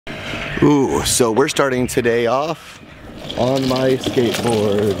Ooh, so we're starting today off on my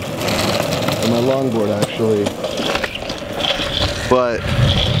skateboard, or my longboard actually. But,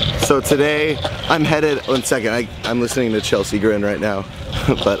 so today I'm headed, one second, I'm listening to Chelsea Grin right now.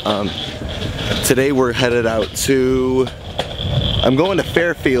 But today we're headed out to, I'm going to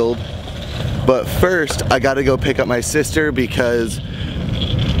Fairfield, but first I gotta go pick up my sister because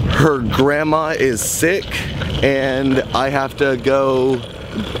her grandma is sick and I have to go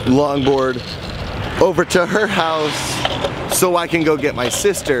longboard over to her house so I can go get my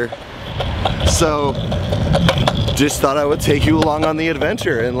sister. So just thought I would take you along on the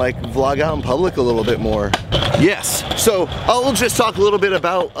adventure and like vlog out in public a little bit more. Yes, so I'll just talk a little bit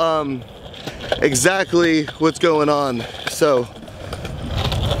about exactly what's going on. So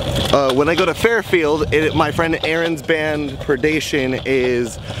when I go to Fairfield, my friend Aaron's band Predation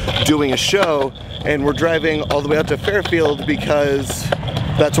is doing a show, and we're driving all the way out to Fairfield because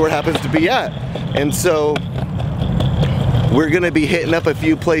that's where it happens to be at. And so we're gonna be hitting up a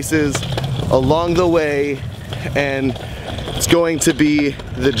few places along the way, and it's going to be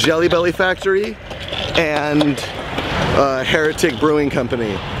the Jelly Belly Factory and Heretic Brewing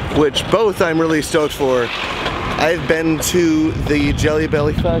Company, which both I'm really stoked for. I've been to the Jelly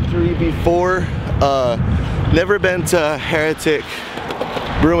Belly Factory before, never been to Heretic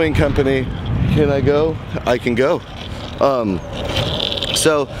Brewing Company. Can I go? I can go.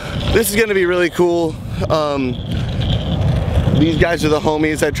 So this is gonna be really cool. These guys are the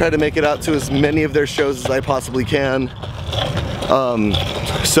homies. I try to make it out to as many of their shows as I possibly can.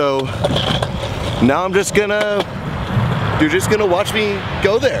 So now I'm just gonna, you're just gonna watch me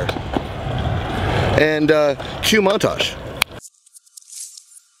go there. And cue montage.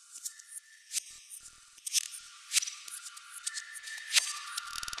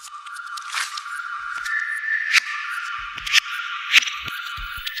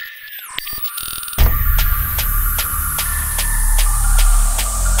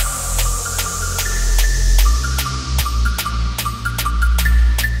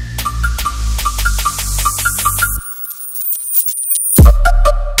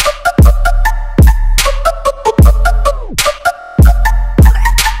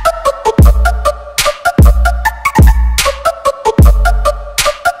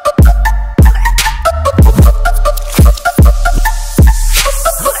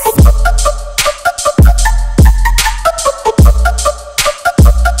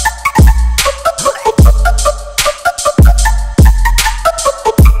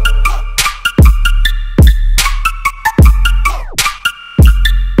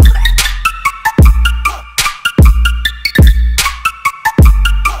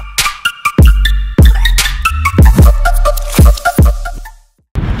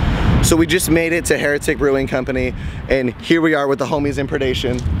 So we just made it to Heretic Brewing Company, and here we are with the homies in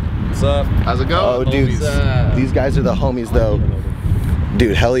Predation. What's up? How's it going? Oh, dude, these guys are the homies, though.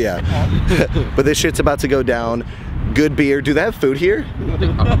 Dude, hell yeah. But this shit's about to go down. Good beer. Do they have food here?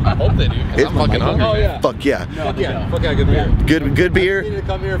 I hope they do. I'm fucking hungry. Oh, yeah. Fuck yeah. Fuck yeah. Fuck yeah, good beer. Good beer. I needed to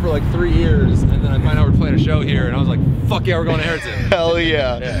come here for like 3 years, and then I find out we're playing a show here, and I was like, fuck yeah, we're going to Heretic. Hell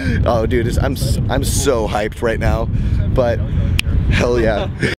yeah. Oh, dude, I'm so hyped right now. But hell yeah.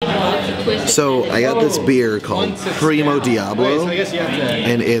 So I got this beer called Primo Diablo,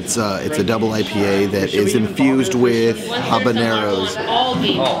 and it's a double IPA that is infused with habaneros.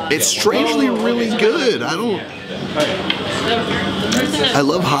 It's strangely really good. I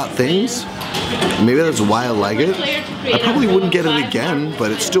love hot things. Maybe that's why I like it. I probably wouldn't get it again,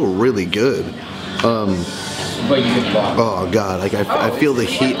 but it's still really good. Oh god, like I feel the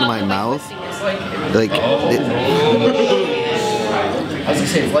heat in my mouth. Like I was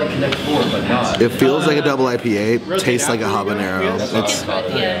gonna say it's like Connect 4, but not. It feels like a double IPA, tastes like a habanero.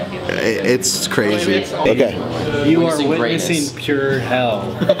 It's crazy. Okay. You are witnessing pure hell.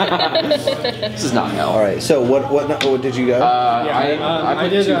 This is not hell. All right. So what did you go? I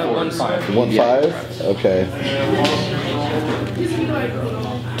did 1.5. 1.5. Okay.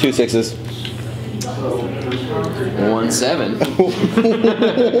 2 6s.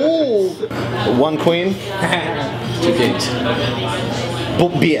 1.7. 1 queen. 2 kings.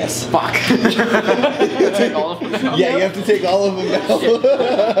 BS. Fuck. Take all of them now? Yeah, you have to take all of them now.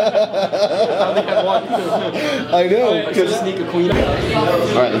 I know. I just sneak a queen.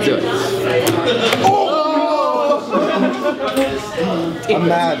 Alright, let's do it. Oh! I'm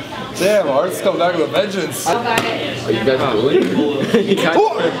mad. Damn, Art's come back with a vengeance. Are you guys bullying?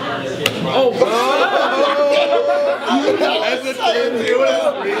 As a third, it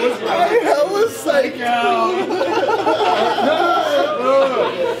was hella psycho.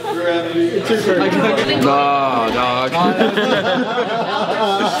 Nah, dog. I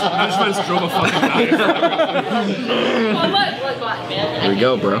just went to stroke a fucking There we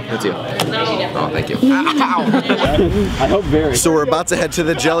go, bro. That's you. Oh, thank you. Ow. I hope very. So we're about to head to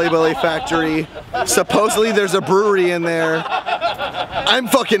the Jelly Belly factory. Supposedly there's a brewery in there. I'm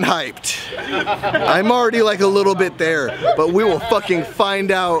fucking hyped. I'm already like a little bit there, but we will fucking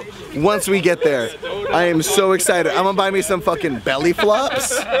find out once we get there. I am so excited. I'm gonna buy me some fucking belly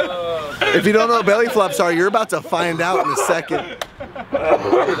flops. If you don't know what belly flops are, you're about to find out in a second.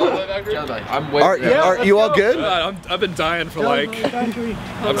 I'm waiting. Are you all good? I've been dying for like.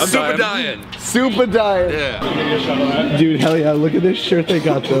 I'm super dying. Super dying. Yeah. Dude, hell yeah, look at this shirt they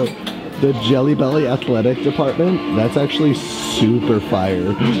got though. The Jelly Belly athletic department, that's actually super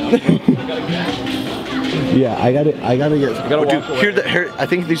fire. Yeah, I gotta get. Here, I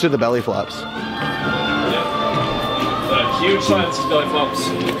think these are the belly flops. Huge signs, belly flops.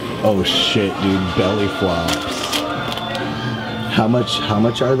 Oh shit, dude, belly flops. How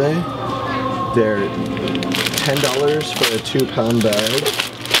much are they? They're $10 for a 2-pound bag.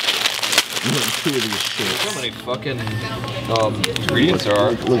 Two of these shit. How many fucking ingredients there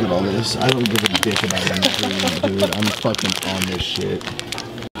are? Look at all this. I don't give a dick about ingredients, dude. I'm fucking on this shit.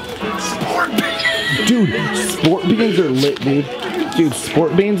 Sport beans! Dude, sport beans are lit, dude. Dude,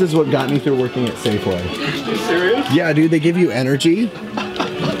 sport beans is what got me through working at Safeway. Are you serious? Yeah, dude, they give you energy.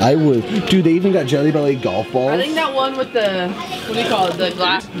 I would. Dude, they even got Jelly Belly golf balls. I think that one with the, what do you call it, the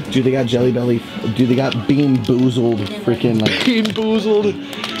glass. Dude, they got Jelly Belly. Dude, they got Bean Boozled freaking like. Bean boozled.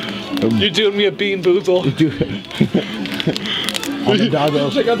 You're doing me a bean boozle. Dude. On the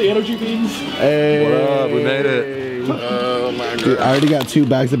doggo. Check out the energy beans. Hey. What up? We made it. Oh my god. Dude, I already got 2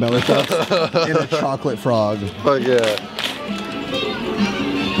 bags of belly flops and a chocolate frog. Fuck yeah.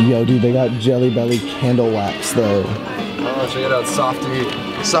 Yo, dude, they got Jelly Belly candle wax though. Oh, check it out,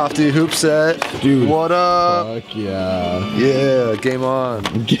 Softy hoop set. Dude. What up? Fuck yeah. Yeah, game on.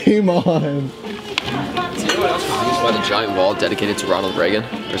 Game on. Do you know what else confused by the giant wall dedicated to Ronald Reagan?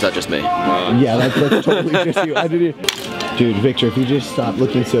 Or is that just me? Yeah, that's totally just you. I didn't. Dude, Victor, if you just stop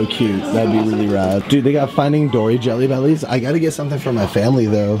looking so cute, that'd be really rad. Dude, they got Finding Dory Jelly Bellies. I gotta get something for my family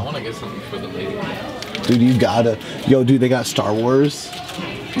though. I want to get something for the lady. Dude, you gotta. Yo, dude, they got Star Wars.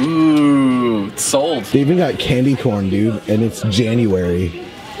 Ooh, it's sold. They even got candy corn, dude, and it's January.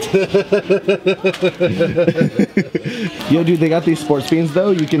 Yo, dude, they got these sports beans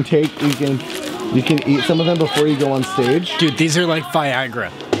though. You can eat some of them before you go on stage. Dude, these are like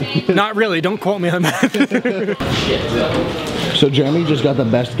Viagra. Not really, don't quote me on that. So Jeremy just got the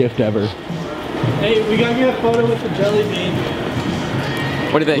best gift ever. Hey, we gotta get a photo with the jelly bean.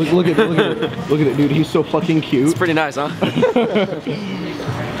 What do you think? Look at it, dude. He's so fucking cute. It's pretty nice, huh?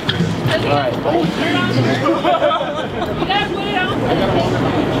 Alright. You gotta put it on.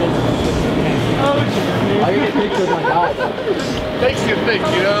 I can get pictures like that. Makes you think,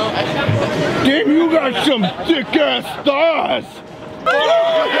 you know? Damn, you got some thick ass thighs.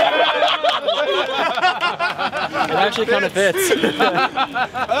 It actually kind of fits.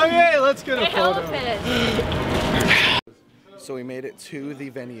 Okay, let's get a photo. So we made it to the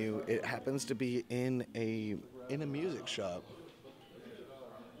venue. It happens to be in a music shop,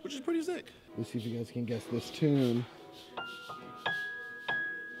 which is pretty sick. Let's see if you guys can guess this tune.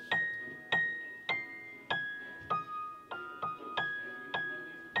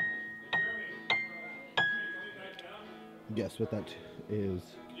 Guess what that is.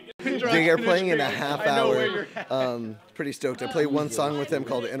 They are playing in a half hour. Pretty stoked. I played one song with them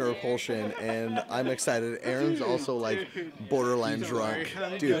called Inner Repulsion, and I'm excited. Aaron's also like borderline drunk.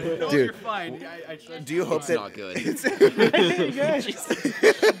 Dude. Do you hope It's that not good. It's Hey guys,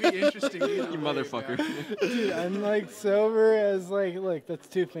 should be interesting. You motherfucker. Dude, I'm like sober as like, look, that's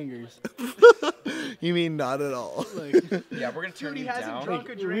 2 fingers. You mean not at all? Yeah, we're gonna turn you down.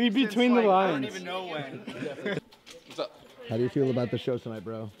 Read between the lines. I don't even know when. What's up? How do you feel about the show tonight,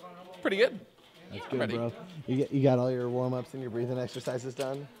 bro? Pretty good. That's good, Ready. bro. You got all your warm-ups and your breathing exercises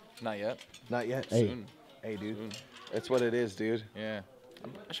done? Not yet. Not yet. Soon. Hey, dude. That's what it is, dude. Yeah.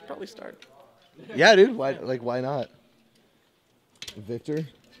 I should probably start. Yeah, dude. Why not? Victor?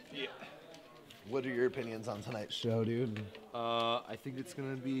 Yeah. What are your opinions on tonight's show, dude? I think it's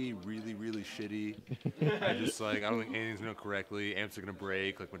gonna be really, really shitty. I don't think anything's gonna go correctly. Amps are gonna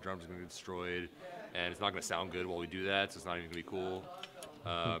break, like my drums are gonna get destroyed, and it's not gonna sound good while we do that, so it's not even gonna be cool.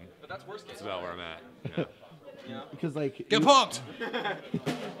 But that's worse. That's about where I'm at. Yeah. Because like Get pumped!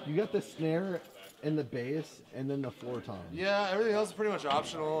 you got the snare and the bass and then the floor tom. Yeah, everything else is pretty much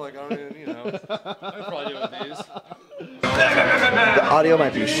optional. Like I don't even, you know. I'd probably do it with these. The audio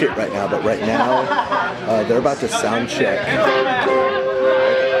might be shit right now, but right now they're about to sound check.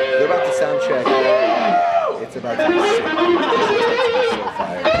 about to be sick. It's so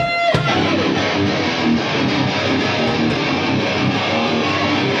fire.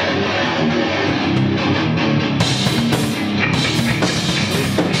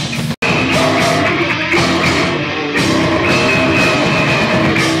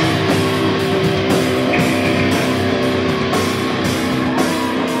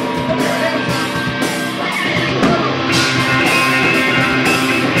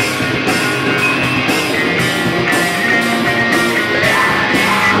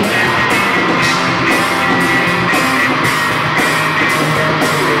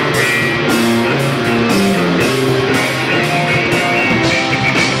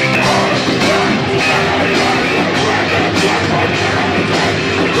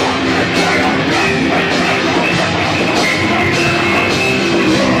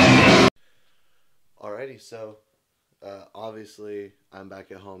 Alrighty, so obviously I'm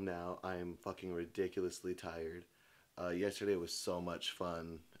back at home now. I am fucking ridiculously tired. Yesterday was so much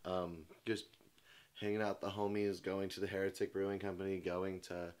fun. Just hanging out with the homies, going to the Heretic Brewing Company, going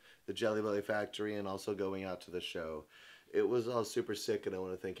to the Jelly Belly Factory, and also going out to the show. It was all super sick, and I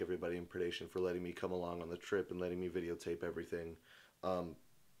want to thank everybody in Predation for letting me come along on the trip and letting me videotape everything.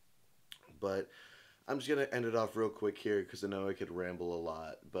 But I'm just going to end it off real quick here because I know I could ramble a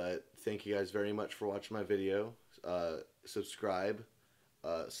lot. But thank you guys very much for watching my video. Subscribe,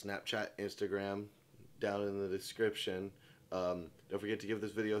 Snapchat, Instagram, down in the description. Don't forget to give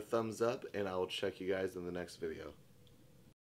this video a thumbs up, and I will check you guys in the next video.